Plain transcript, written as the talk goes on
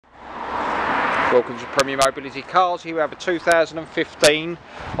Welcome to Premier Mobility Cars. Here we have a 2015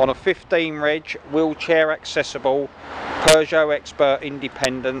 on a 15 reg wheelchair accessible Peugeot Expert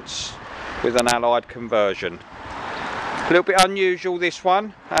Independence with an allied conversion. A little bit unusual this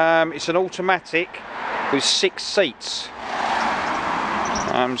one. It's an automatic with 6 seats.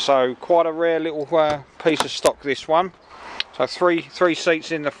 So quite a rare little piece of stock this one. So three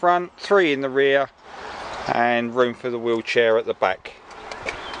seats in the front, 3 in the rear, and room for the wheelchair at the back.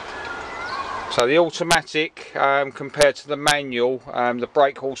 So the automatic compared to the manual, the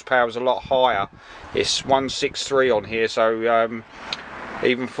brake horsepower is a lot higher. It's 163 on here, so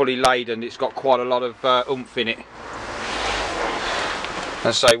even fully laden it's got quite a lot of oomph in it.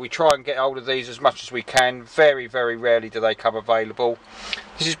 And so we try and get hold of these as much as we can. Very rarely do they come available.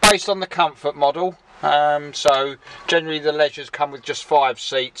 This is based on the Comfort model, so generally the Leisures come with just 5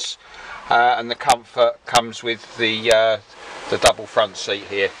 seats, and the Comfort comes with the double front seat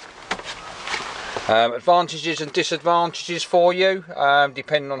here. Advantages and disadvantages for you,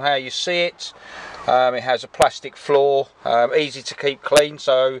 depending on how you see it. It has a plastic floor, easy to keep clean,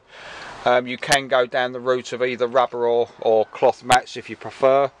 so you can go down the route of either rubber or cloth mats if you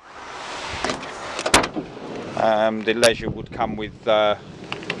prefer. The Leisure would come with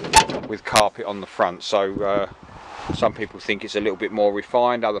carpet on the front, so some people think it's a little bit more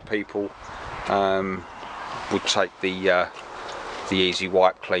refined. Other people would take the easy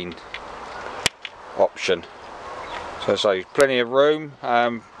wipe clean option. So plenty of room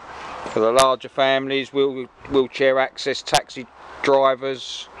for the larger families, wheelchair access, taxi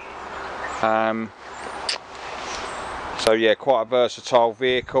drivers. So yeah, quite a versatile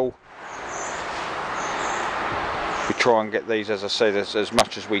vehicle. We try and get these, as I said, as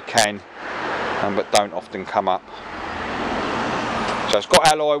much as we can, but don't often come up. So it's got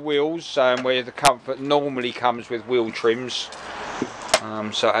alloy wheels, where the Comfort normally comes with wheel trims.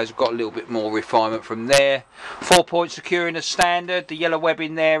 So it has got a little bit more refinement from there. 4-point securing as standard. The yellow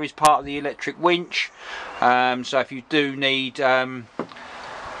webbing there is part of the electric winch. So if you do need a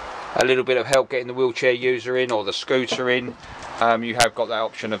little bit of help getting the wheelchair user in or the scooter in, you have got that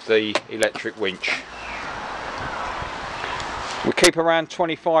option of the electric winch. We keep around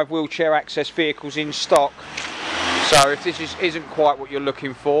 25 wheelchair access vehicles in stock. So if this isn't quite what you're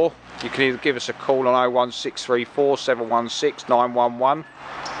looking for, you can either give us a call on 01634 716 911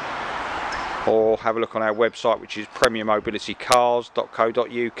 or have a look on our website, which is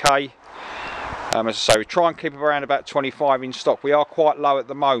premiermobilitycars.co.uk. As I say, we try and keep around about 25 in stock. We are quite low at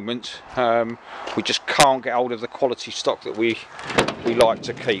the moment. We just can't get hold of the quality stock that we like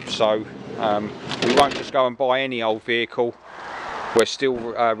to keep. So we won't just go and buy any old vehicle. We'll still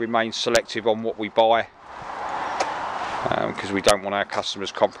remain selective on what we buy, because we don't want our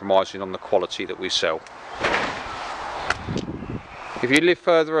customers compromising on the quality that we sell. If you live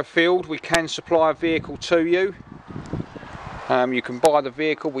further afield, we can supply a vehicle to you. You can buy the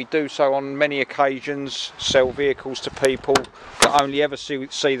vehicle. We do so on many occasions, sell vehicles to people that only ever see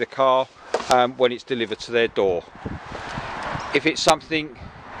the car when it's delivered to their door. If it's something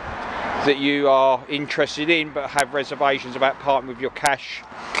that you are interested in but have reservations about parting with your cash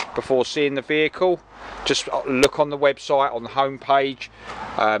before seeing the vehicle, just look on the website, on the home page.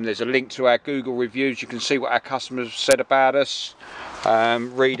 There's a link to our Google reviews. You can see what our customers have said about us,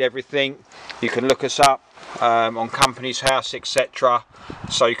 read everything. You can look us up on Companies House, etc.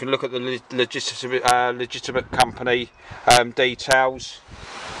 So you can look at the legitimate company details,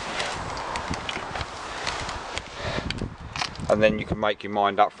 and then you can make your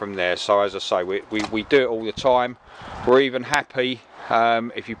mind up from there. So as I say, we do it all the time. We're even happy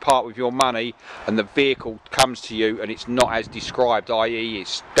if you part with your money and the vehicle comes to you and it's not as described, i.e.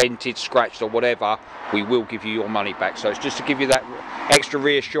 it's dented, scratched or whatever, we will give you your money back. So it's just to give you that extra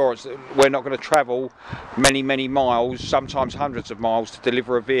reassurance that we're not going to travel many miles, sometimes hundreds of miles, to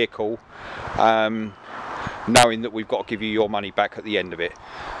deliver a vehicle, knowing that we've got to give you your money back at the end of it.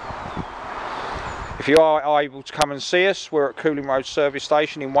 If you are able to come and see us, we're at Cooling Road Service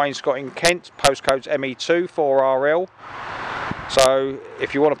Station in Wainscott in Kent, postcode's ME2 4RL. So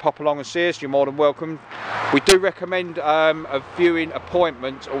if you want to pop along and see us, you're more than welcome. We do recommend a viewing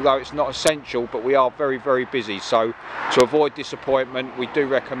appointment, although it's not essential, but we are very busy. So to avoid disappointment, we do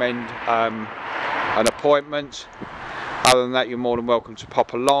recommend an appointment. Other than that, you're more than welcome to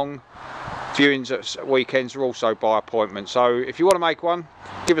pop along. Viewings at weekends are also by appointment. So if you want to make one,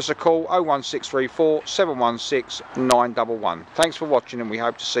 give us a call, 01634 716 911. Thanks for watching, and we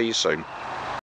hope to see you soon.